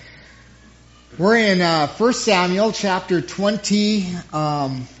We're in 1 Samuel chapter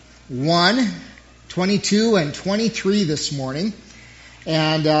 21, 22, and 23 this morning.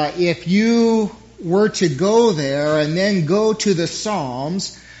 And if you were to go there and then go to the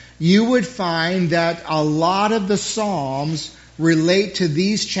Psalms, you would find that a lot of the Psalms relate to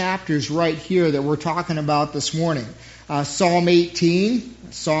these chapters right here that we're talking about this morning. Psalm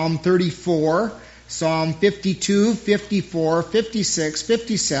 18, Psalm 34, Psalm 52, 54, 56,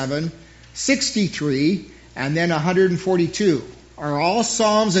 57, 63, and then 142 are all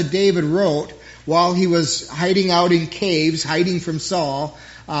Psalms that David wrote while he was hiding out in caves, hiding from Saul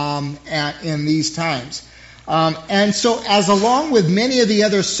in these times. And so, as along with many of the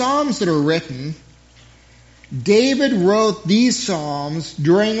other Psalms that are written, David wrote these Psalms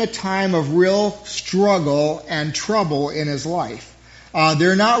during a time of real struggle and trouble in his life.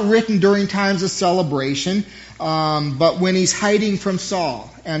 They're not written during times of celebration, but when he's hiding from Saul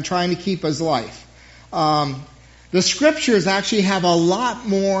and trying to keep his life. The scriptures actually have a lot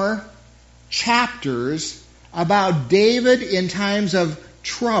more chapters about David in times of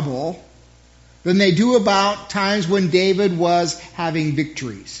trouble than they do about times when David was having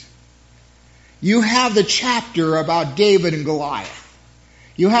victories. You have the chapter about David and Goliath.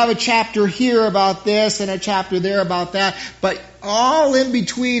 You have a chapter here about this and a chapter there about that, but all in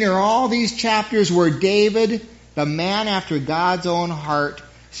between are all these chapters where David, the man after God's own heart,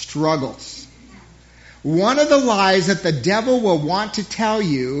 struggles. One of the lies that the devil will want to tell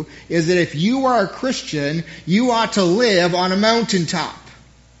you is that if you are a Christian, you ought to live on a mountaintop.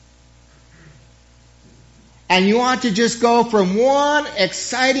 And you ought to just go from one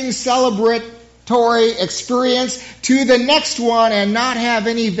exciting celebratory experience to the next one and not have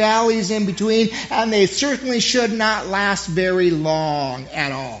any valleys in between, and they certainly should not last very long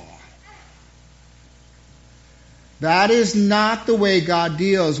at all. That is not the way God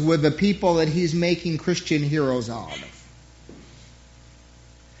deals with the people that He's making Christian heroes out of.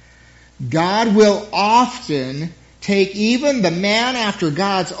 God will often take even the man after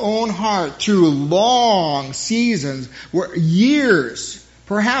God's own heart through long seasons, where years,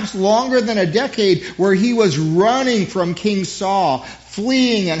 perhaps longer than a decade, where he was running from King Saul,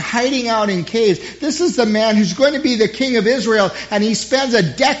 fleeing and hiding out in caves. This is the man who's going to be the king of Israel, and he spends a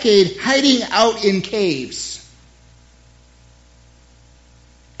decade hiding out in caves.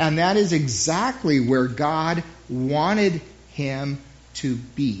 And that is exactly where God wanted him to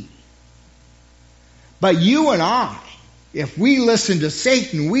be. But you and I, if we listen to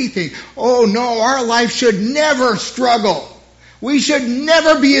Satan, we think, oh no, our life should never struggle. We should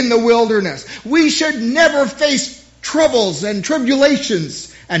never be in the wilderness. We should never face troubles and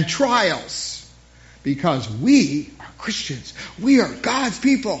tribulations and trials. Because we are Christians. We are God's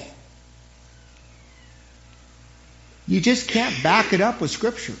people. You just can't back it up with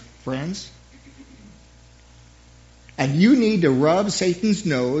Scripture, friends. And you need to rub Satan's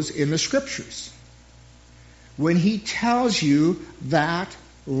nose in the Scriptures when he tells you that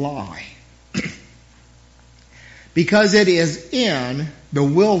lie. Because it is in the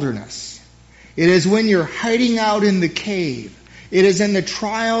wilderness. It is when you're hiding out in the cave. It is in the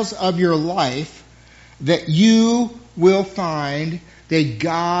trials of your life that you will find that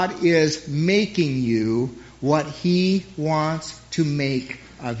God is making you what He wants to make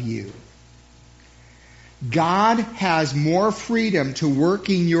of you. God has more freedom to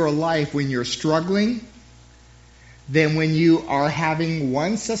work in your life when you're struggling than when you are having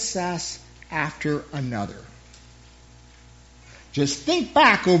one success after another. Just think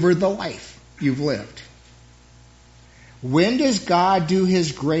back over the life you've lived. When does God do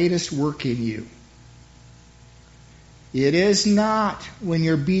His greatest work in you? It is not when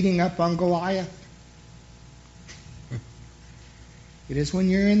you're beating up on Goliath. It is when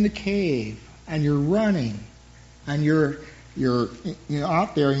you're in the cave and you're running and you're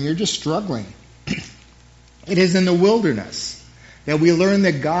out there and you're just struggling. It is in the wilderness that we learn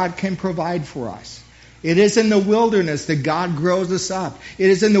that God can provide for us. It is in the wilderness that God grows us up. It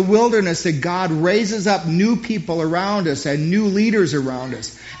is in the wilderness that God raises up new people around us and new leaders around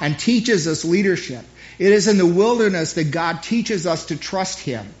us and teaches us leadership. It is in the wilderness that God teaches us to trust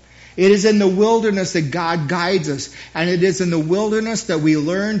Him. It is in the wilderness that God guides us. And it is in the wilderness that we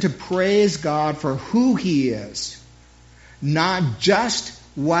learn to praise God for who He is, not just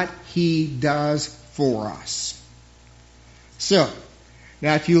what He does for us. So,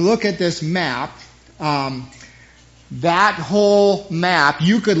 now if you look at this map, that whole map,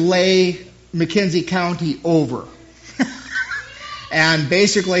 you could lay McKenzie County over. And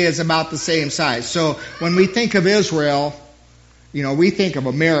basically it's about the same size. So when we think of Israel, we think of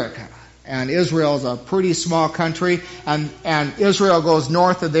America. And Israel is a pretty small country, and Israel goes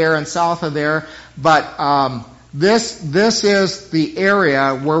north of there and south of there. But this is the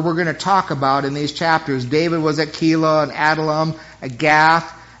area where we're going to talk about in these chapters. David was at Keilah and Adullam, at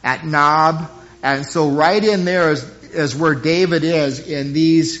Gath, at Nob, and so right in there is where David is in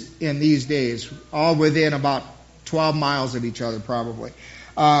these days, all within about 12 miles of each other probably.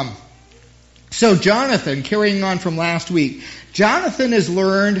 So Jonathan, carrying on from last week, Jonathan has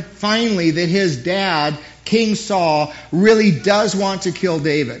learned finally that his dad, King Saul, really does want to kill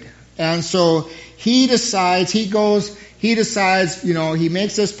David. And so he decides, he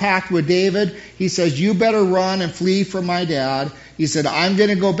makes this pact with David. He says, you better run and flee from my dad. He said, I'm going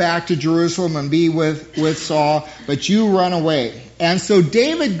to go back to Jerusalem and be with Saul, but you run away. And so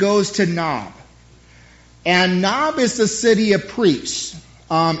David goes to Nob. And Nob is the city of priests.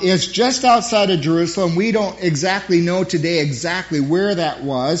 It's just outside of Jerusalem. We don't exactly know today exactly where that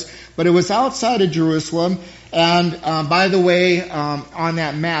was, but it was outside of Jerusalem. And by the way, on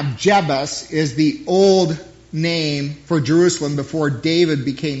that map, Jebus is the old name for Jerusalem before David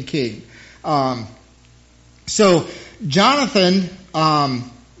became king. So Jonathan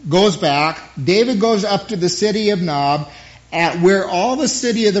goes back. David goes up to the city of Nob, at where all the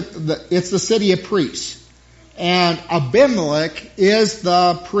city of it's the city of priests. And Abimelech is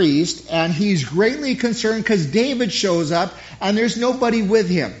the priest, and he's greatly concerned because David shows up and there's nobody with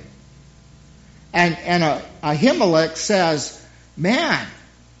him. And Ahimelech says, man,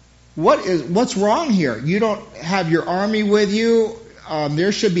 what's wrong here? You don't have your army with you.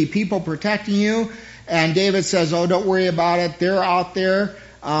 There should be people protecting you. And David says, oh, don't worry about it. They're out there.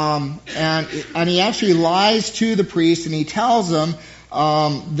 And he actually lies to the priest, and he tells them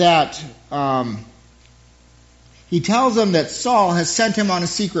that Saul has sent him on a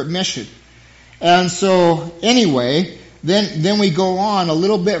secret mission. And so anyway, then we go on a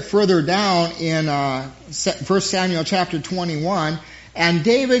little bit further down in 1 Samuel chapter 21, and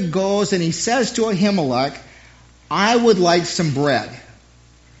David goes and he says to Ahimelech, I would like some bread.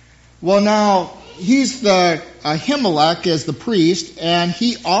 Well, now Ahimelech is the priest, and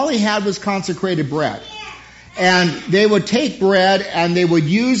all he had was consecrated bread. And they would take bread and they would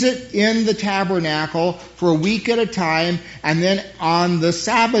use it in the tabernacle for a week at a time, and then on the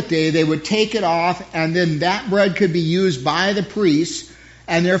Sabbath day they would take it off, and then that bread could be used by the priests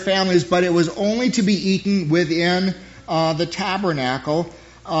and their families, but it was only to be eaten within the tabernacle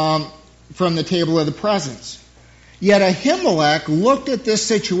from the table of the presence. Yet Ahimelech looked at this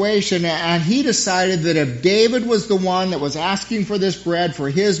situation, and he decided that if David was the one that was asking for this bread for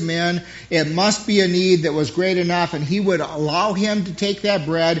his men, it must be a need that was great enough, and he would allow him to take that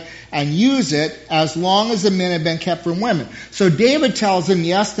bread and use it as long as the men had been kept from women. So David tells him,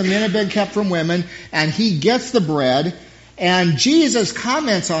 yes, the men have been kept from women, and he gets the bread. And Jesus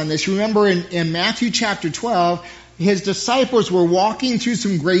comments on this. Remember in Matthew chapter 12, his disciples were walking through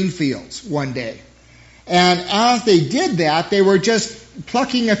some grain fields one day. And as they did that, they were just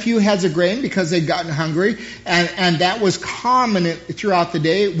plucking a few heads of grain because they'd gotten hungry. And that was common throughout the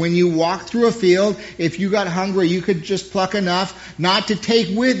day. When you walked through a field, if you got hungry, you could just pluck enough, not to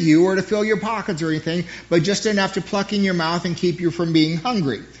take with you or to fill your pockets or anything, but just enough to pluck in your mouth and keep you from being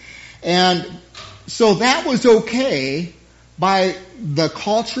hungry. And so that was okay by the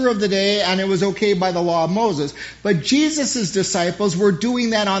culture of the day, and it was okay by the law of Moses. But Jesus' disciples were doing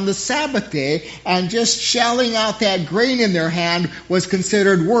that on the Sabbath day, and just shelling out that grain in their hand was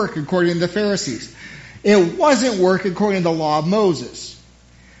considered work according to the Pharisees. It wasn't work according to the law of Moses.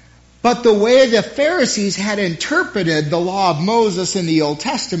 But the way the Pharisees had interpreted the law of Moses in the Old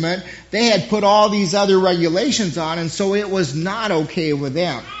Testament, they had put all these other regulations on, and so it was not okay with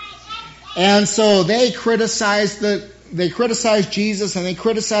them. And so they criticized Jesus, and they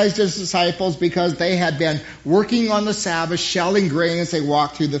criticized his disciples because they had been working on the Sabbath, shelling grain as they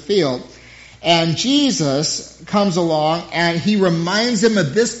walked through the field. And Jesus comes along and he reminds them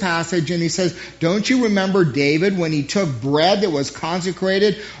of this passage, and he says, don't you remember David when he took bread that was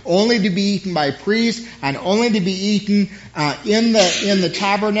consecrated only to be eaten by priests and only to be eaten in the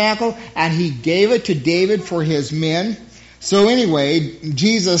tabernacle, and he gave it to David for his men? So anyway,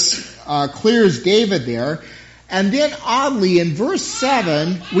 Jesus clears David there. And then oddly, in verse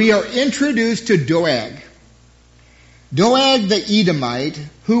 7, we are introduced to Doeg. Doeg the Edomite,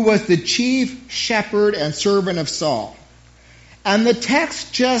 who was the chief shepherd and servant of Saul. And the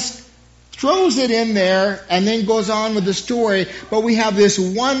text just throws it in there and then goes on with the story. But we have this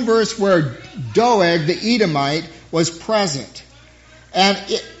one verse where Doeg the Edomite was present. And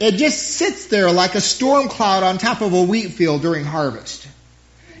it just sits there like a storm cloud on top of a wheat field during harvest.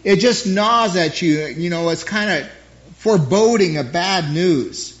 It just gnaws at you. You know, it's kind of foreboding of bad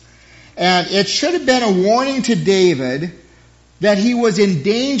news. And it should have been a warning to David that he was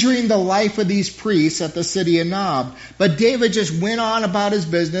endangering the life of these priests at the city of Nob. But David just went on about his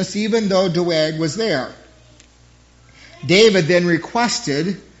business even though Doeg was there. David then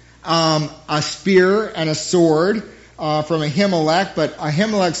requested a spear and a sword from Ahimelech, but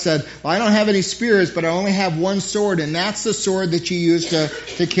Ahimelech said, well, I don't have any spears, but I only have one sword, and that's the sword that you used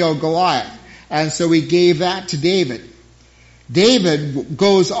to kill Goliath. And so he gave that to David. David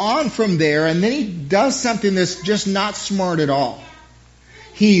goes on from there, and then he does something that's just not smart at all.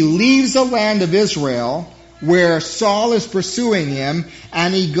 He leaves the land of Israel, where Saul is pursuing him,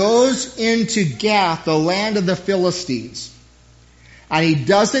 and he goes into Gath, the land of the Philistines. And he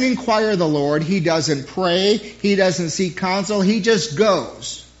doesn't inquire the Lord, he doesn't pray, he doesn't seek counsel, he just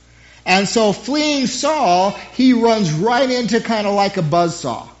goes. And so fleeing Saul, he runs right into kind of like a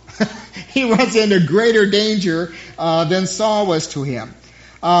buzzsaw. He runs into greater danger than Saul was to him.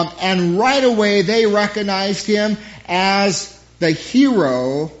 And right away they recognized him as the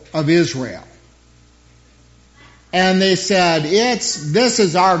hero of Israel. And they said, this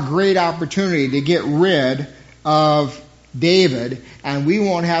is our great opportunity to get rid of David, and we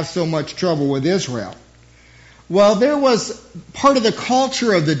won't have so much trouble with Israel. Well, there was part of the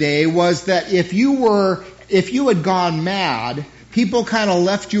culture of the day was that if you had gone mad, people kind of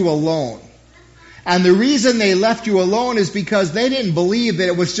left you alone. And the reason they left you alone is because they didn't believe that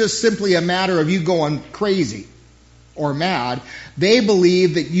it was just simply a matter of you going crazy or mad. They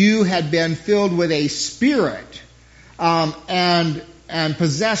believed that you had been filled with a spirit and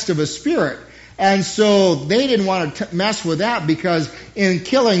possessed of a spirit. And so they didn't want to mess with that, because in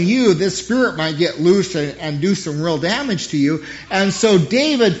killing you, this spirit might get loose and do some real damage to you. And so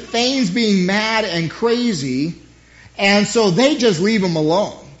David feigns being mad and crazy, and so they just leave him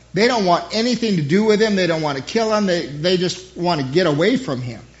alone. They don't want anything to do with him. They don't want to kill him. They just want to get away from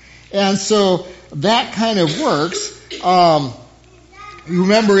him. And so that kind of works. You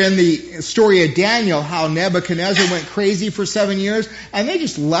remember in the story of Daniel how Nebuchadnezzar went crazy for 7 years, and they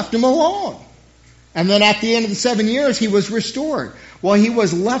just left him alone. And then at the end of the 7 years, he was restored. Well, he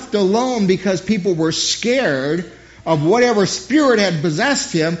was left alone because people were scared of whatever spirit had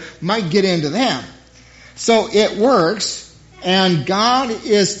possessed him might get into them. So it works, and God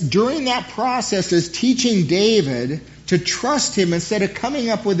is, during that process, is teaching David to trust him instead of coming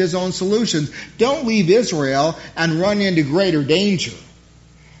up with his own solutions. Don't leave Israel and run into greater danger.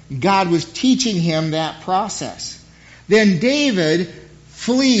 God was teaching him that process. Then David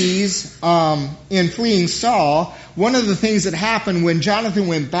flees, in fleeing Saul. One of the things that happened when Jonathan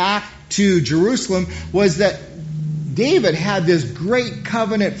went back to Jerusalem was that David had this great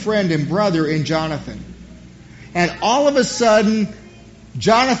covenant friend and brother in Jonathan. And all of a sudden,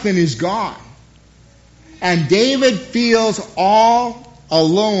 Jonathan is gone. And David feels all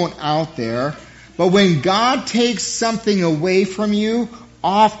alone out there. But when God takes something away from you,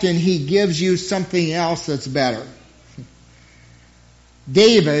 often he gives you something else that's better.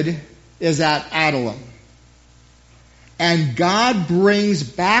 David is at Adullam. And God brings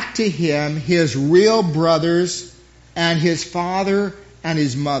back to him his real brothers and his father and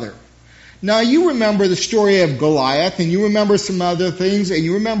his mother. Now you remember the story of Goliath, and you remember some other things, and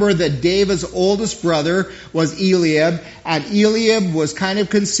you remember that David's oldest brother was Eliab, and Eliab was kind of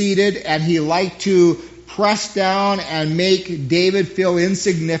conceited, and he liked to press down and make David feel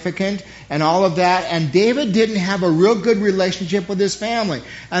insignificant and all of that. And David didn't have a real good relationship with his family.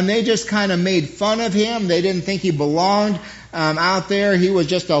 And they just kind of made fun of him. They didn't think he belonged out there. He was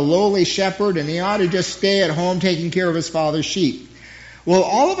just a lowly shepherd, and he ought to just stay at home taking care of his father's sheep. Well,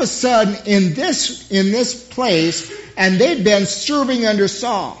 all of a sudden, in this place, and they'd been serving under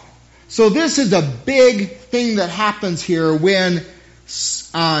Saul. So this is a big thing that happens here when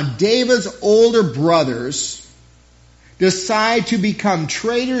David's older brothers decide to become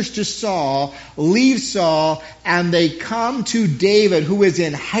traitors to Saul, leave Saul, and they come to David, who is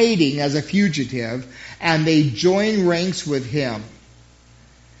in hiding as a fugitive, and they join ranks with him.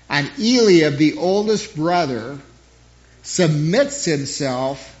 And Eliab, the oldest brother, submits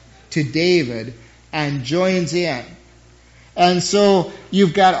himself to David and joins in. And so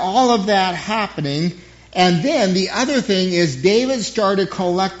you've got all of that happening. And then the other thing is David started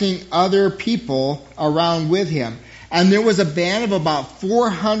collecting other people around with him. And there was a band of about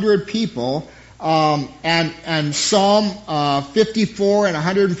 400 people. And Psalm 54 and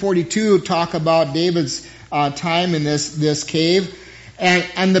 142 talk about David's time in this cave.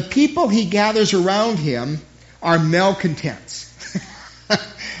 And the people he gathers around him are malcontents.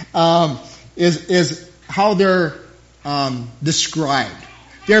 Is how they're described.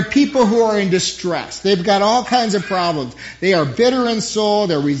 They're people who are in distress. They've got all kinds of problems. They are bitter in soul,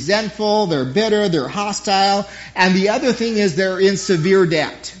 they're resentful, they're bitter, they're hostile, and the other thing is they're in severe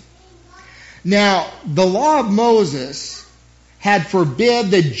debt. Now, the law of Moses had forbid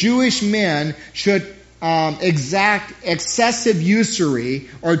that Jewish men should exact excessive usury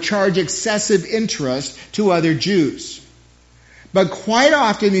or charge excessive interest to other Jews. But quite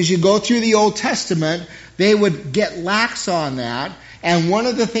often as you go through the Old Testament, they would get lax on that. And one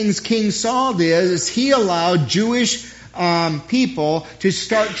of the things King Saul did is he allowed Jewish people to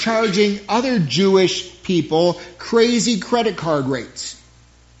start charging other Jewish people crazy credit card rates.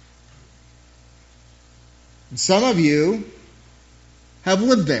 And some of you have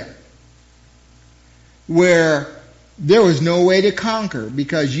lived there, where there was no way to conquer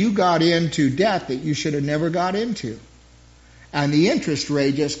because you got into debt that you should have never got into. And the interest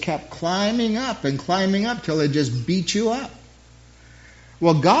rate just kept climbing up till it just beat you up.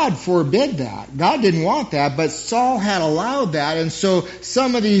 Well, God forbid that. God didn't want that, but Saul had allowed that. And so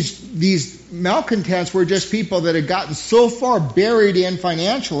some of these malcontents were just people that had gotten so far buried in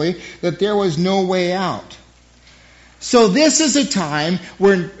financially that there was no way out. So this is a time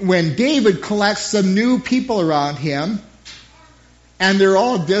when David collects some new people around him, and they're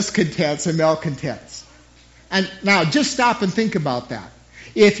all discontents and malcontents. And now just stop and think about that.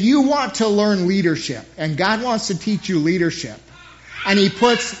 If you want to learn leadership, and God wants to teach you leadership, and He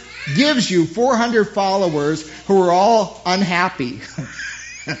gives you 400 followers who are all unhappy,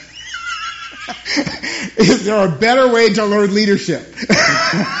 is there a better way to learn leadership?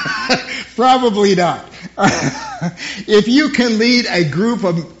 Probably not. If you can lead a group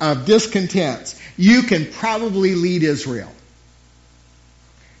of discontents, you can probably lead Israel.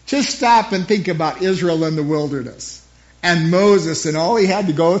 Just stop and think about Israel in the wilderness and Moses and all he had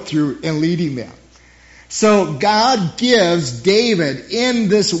to go through in leading them. So God gives David in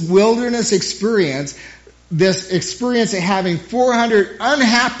this wilderness experience, this experience of having 400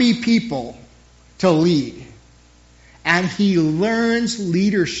 unhappy people to lead. And he learns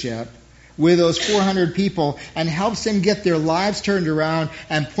leadership with those 400 people and helps them get their lives turned around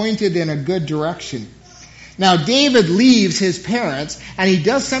and pointed in a good direction. Now, David leaves his parents, and he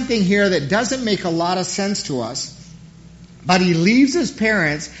does something here that doesn't make a lot of sense to us. But he leaves his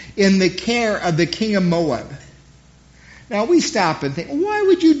parents in the care of the king of Moab. Now, we stop and think, why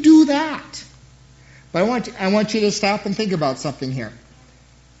would you do that? But I want you to stop and think about something here.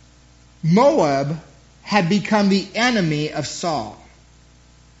 Moab had become the enemy of Saul,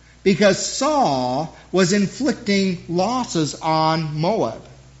 because Saul was inflicting losses on Moab.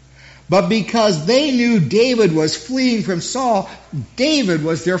 But because they knew David was fleeing from Saul, David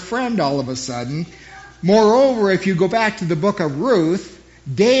was their friend all of a sudden. Moreover, if you go back to the book of Ruth,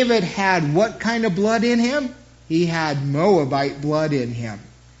 David had what kind of blood in him? He had Moabite blood in him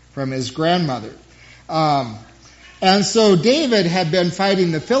from his grandmother. And so David had been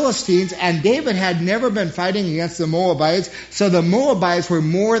fighting the Philistines, and David had never been fighting against the Moabites, so the Moabites were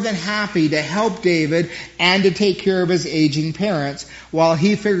more than happy to help David and to take care of his aging parents while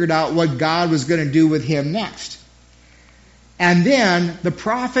he figured out what God was going to do with him next. And then the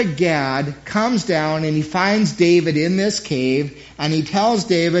prophet Gad comes down and he finds David in this cave, and he tells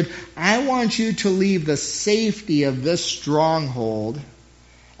David, I want you to leave the safety of this stronghold,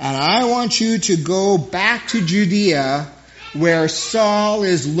 and I want you to go back to Judea where Saul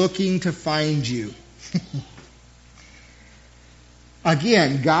is looking to find you.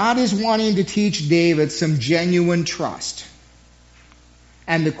 Again, God is wanting to teach David some genuine trust.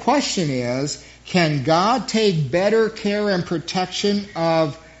 And the question is, can God take better care and protection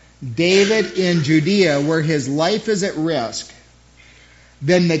of David in Judea where his life is at risk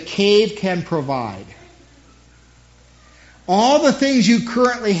than the cave can provide? All the things you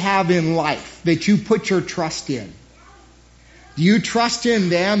currently have in life that you put your trust in, do you trust in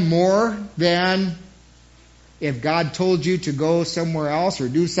them more than if God told you to go somewhere else or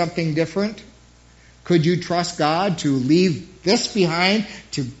do something different? Could you trust God to leave this behind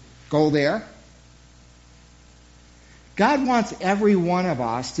to go there? God wants every one of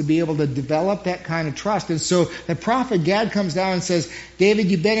us to be able to develop that kind of trust. And so the prophet Gad comes down and says, David,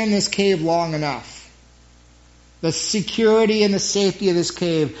 you've been in this cave long enough. The security and the safety of this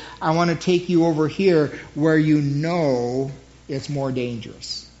cave, I want to take you over here where you know it's more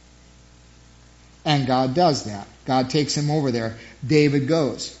dangerous. And God does that. God takes him over there. David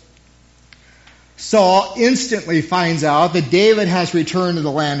goes. Saul instantly finds out that David has returned to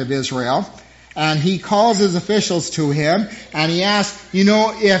the land of Israel, and he calls his officials to him, and he asks,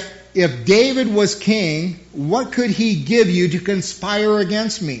 if David was king, what could he give you to conspire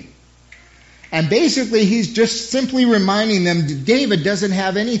against me? And basically, he's just simply reminding them that David doesn't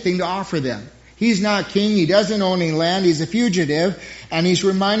have anything to offer them. He's not king. He doesn't own any land. He's a fugitive. And he's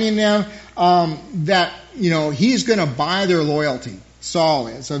reminding them that, he's going to buy their loyalty. Saul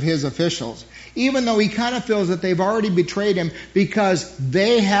is, of his officials. Even though he kind of feels that they've already betrayed him because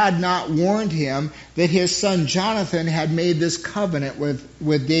they had not warned him that his son Jonathan had made this covenant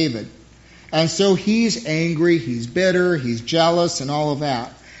with David. And so he's angry, he's bitter, he's jealous, and all of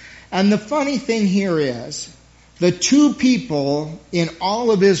that. And the funny thing here is, the two people in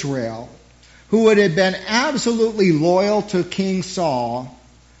all of Israel who would have been absolutely loyal to King Saul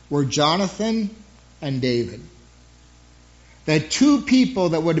were Jonathan and David. The two people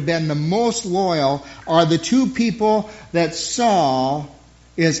that would have been the most loyal are the two people that Saul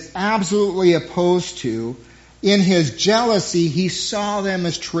is absolutely opposed to. In his jealousy, he saw them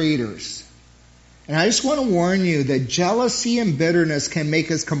as traitors. And I just want to warn you that jealousy and bitterness can make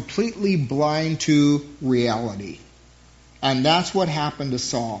us completely blind to reality. And that's what happened to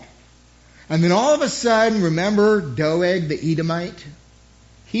Saul. And then all of a sudden, remember Doeg the Edomite?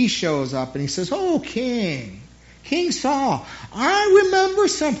 He shows up and he says, "Oh, King Saul, I remember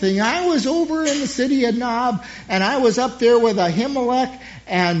something. I was over in the city of Nob, and I was up there with Ahimelech,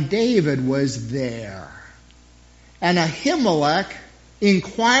 and David was there. And Ahimelech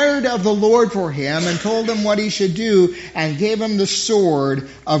inquired of the Lord for him and told him what he should do, and gave him the sword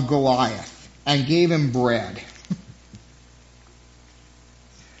of Goliath, and gave him bread."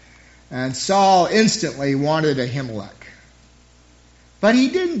 And Saul instantly wanted Ahimelech. But he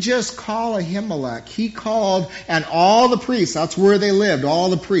didn't just call Ahimelech. He called, and all the priests, that's where they lived, all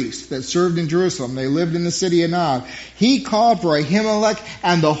the priests that served in Jerusalem, they lived in the city of Nob. He called for Ahimelech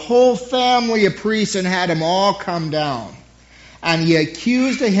and the whole family of priests and had them all come down. And he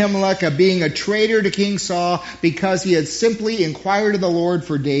accused Ahimelech of being a traitor to King Saul because he had simply inquired of the Lord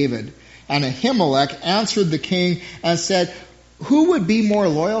for David. And Ahimelech answered the king and said, "Who would be more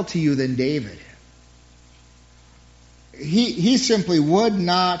loyal to you than David?" He simply would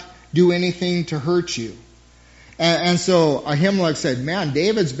not do anything to hurt you. And so Ahimelech said, "Man,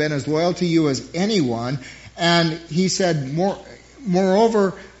 David's been as loyal to you as anyone." And he said,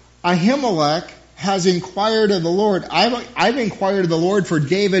 moreover, Ahimelech has inquired of the Lord. I've inquired of the Lord for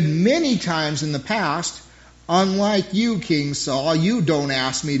David many times in the past. Unlike you, King Saul, you don't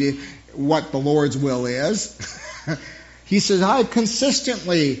ask me what the Lord's will is. He says, "I've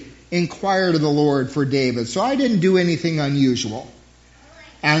consistently inquired of the Lord for David, so I didn't do anything unusual."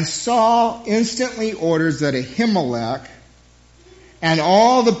 And Saul instantly orders that Ahimelech and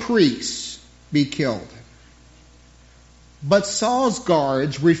all the priests be killed. But Saul's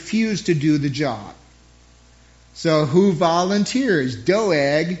guards refused to do the job. So who volunteers?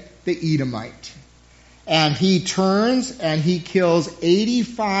 Doeg the Edomite. And he turns and he kills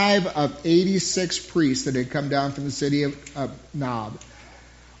 85 of 86 priests that had come down from the city of Nob.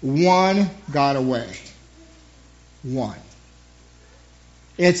 One got away. One.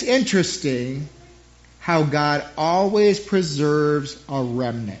 It's interesting how God always preserves a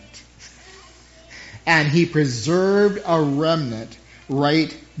remnant. And he preserved a remnant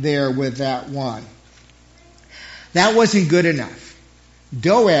right there with that one. That wasn't good enough.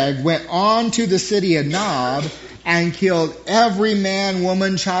 Doeg went on to the city of Nob and killed every man,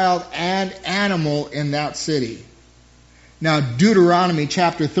 woman, child, and animal in that city. Now, Deuteronomy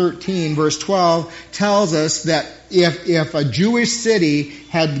chapter 13, verse 12, tells us that if a Jewish city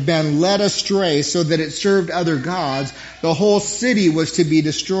had been led astray so that it served other gods, the whole city was to be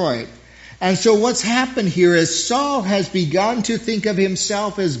destroyed. And so what's happened here is Saul has begun to think of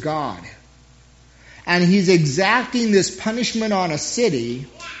himself as God. And he's exacting this punishment on a city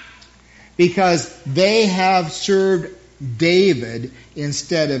because they have served David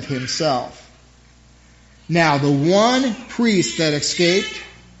instead of himself. Now, the one priest that escaped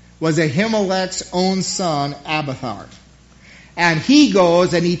was Ahimelech's own son, Abiathar. And he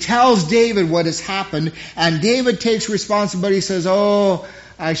goes and he tells David what has happened, and David takes responsibility. He says, "Oh,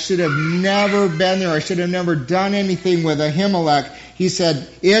 I should have never been there. I should have never done anything with Ahimelech." He said,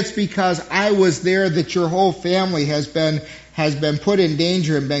 "It's because I was there that your whole family has been put in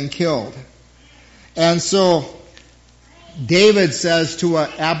danger and been killed." And so David says to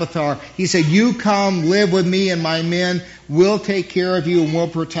Abiathar, he said, "You come, live with me and my men. We'll take care of you and we'll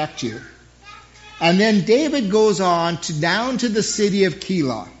protect you." And then David goes on down to the city of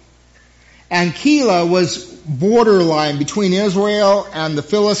Keilah. And Keilah was borderline between Israel and the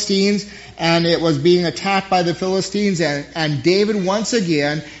Philistines, and it was being attacked by the Philistines. And David once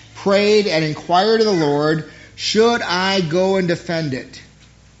again prayed and inquired of the Lord, "Should I go and defend it?"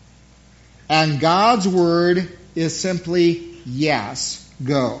 And God's word is simply, "Yes,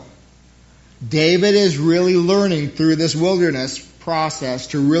 go." David is really learning through this wilderness process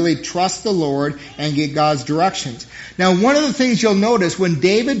to really trust the Lord and get God's directions. Now, one of the things you'll notice when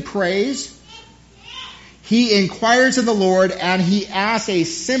David prays, he inquires of the Lord and he asks a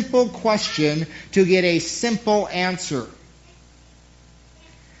simple question to get a simple answer.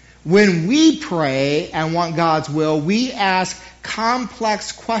 When we pray and want God's will, we ask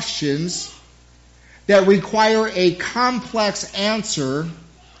complex questions that require a complex answer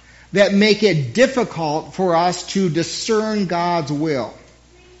that make it difficult for us to discern God's will.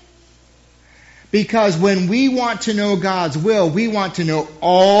 Because when we want to know God's will, we want to know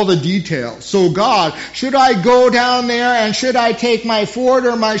all the details. So God, should I go down there and should I take my Ford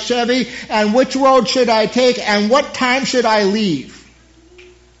or my Chevy? And which road should I take? And what time should I leave?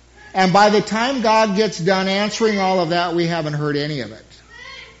 And by the time God gets done answering all of that, we haven't heard any of it.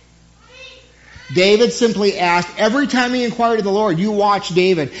 David simply asked, every time he inquired of the Lord, you watch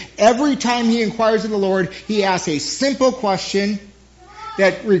David, every time he inquires of the Lord, he asks a simple question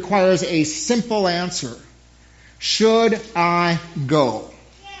that requires a simple answer. Should I go?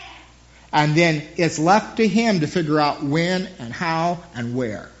 And then it's left to him to figure out when and how and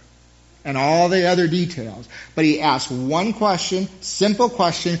where and all the other details. But he asks one question, simple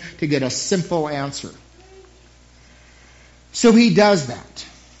question, to get a simple answer. So he does that.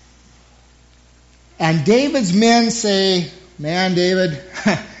 And David's men say, man, David,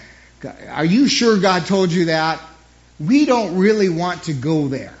 are you sure God told you that? We don't really want to go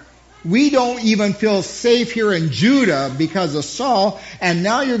there. We don't even feel safe here in Judah because of Saul, and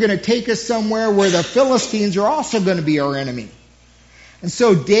now you're going to take us somewhere where the Philistines are also going to be our enemy. And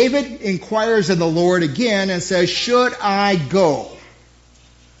so David inquires of the Lord again and says, should I go?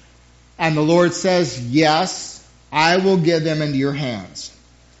 And the Lord says, yes, I will give them into your hands.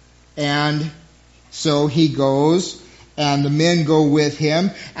 And so he goes, and the men go with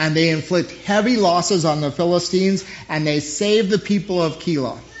him, and they inflict heavy losses on the Philistines, and they save the people of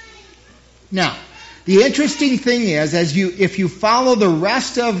Keilah. Now, the interesting thing is, if you follow the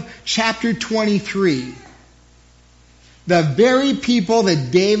rest of chapter 23, the very people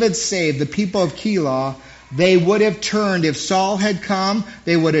that David saved, the people of Keilah, they would have turned, if Saul had come,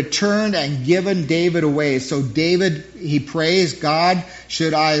 they would have turned and given David away. So David, he prays, God,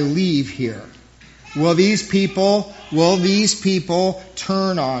 should I leave here? Will these people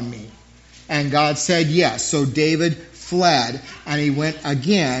turn on me? And God said yes. So David fled, and he went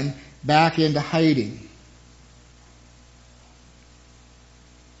again back into hiding.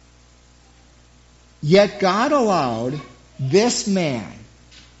 Yet God allowed this man,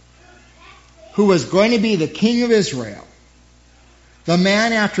 who was going to be the king of Israel, the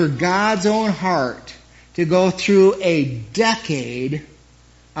man after God's own heart, to go through a decade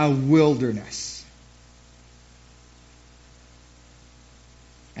of wilderness.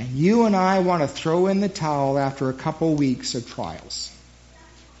 And you and I want to throw in the towel after a couple weeks of trials.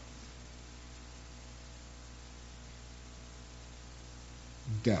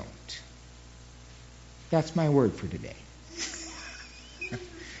 Don't. That's my word for today.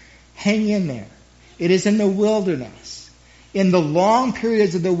 Hang in there. It is in the wilderness, in the long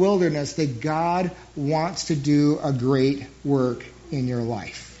periods of the wilderness, that God wants to do a great work in your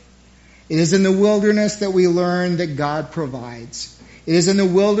life. It is in the wilderness that we learn that God provides. It is in the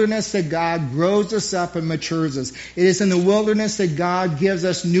wilderness that God grows us up and matures us. It is in the wilderness that God gives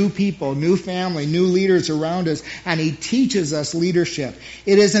us new people, new family, new leaders around us, and He teaches us leadership.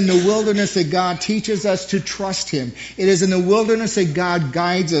 It is in the wilderness that God teaches us to trust Him. It is in the wilderness that God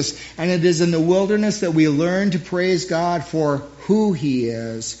guides us, and it is in the wilderness that we learn to praise God for who He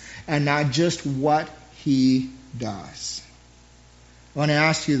is and not just what He does. I want to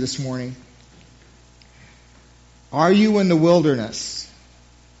ask you this morning, are you in the wilderness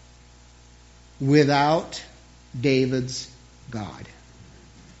without David's God?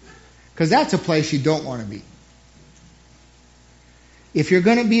 Because that's a place you don't want to be. If you're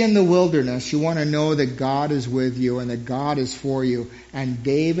going to be in the wilderness, you want to know that God is with you and that God is for you. And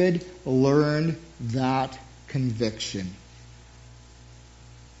David learned that conviction.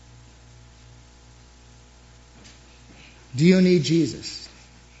 Do you need Jesus?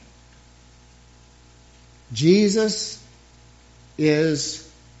 Jesus is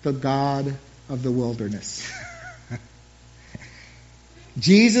the God of the wilderness.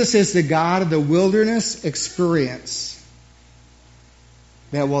 Jesus is the God of the wilderness experience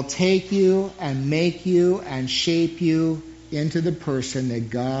that will take you and make you and shape you into the person that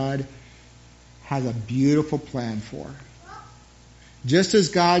God has a beautiful plan for. Just as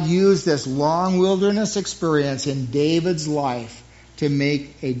God used this long wilderness experience in David's life to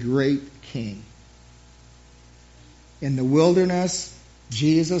make a great king. In the wilderness,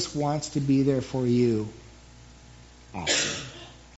 Jesus wants to be there for you also.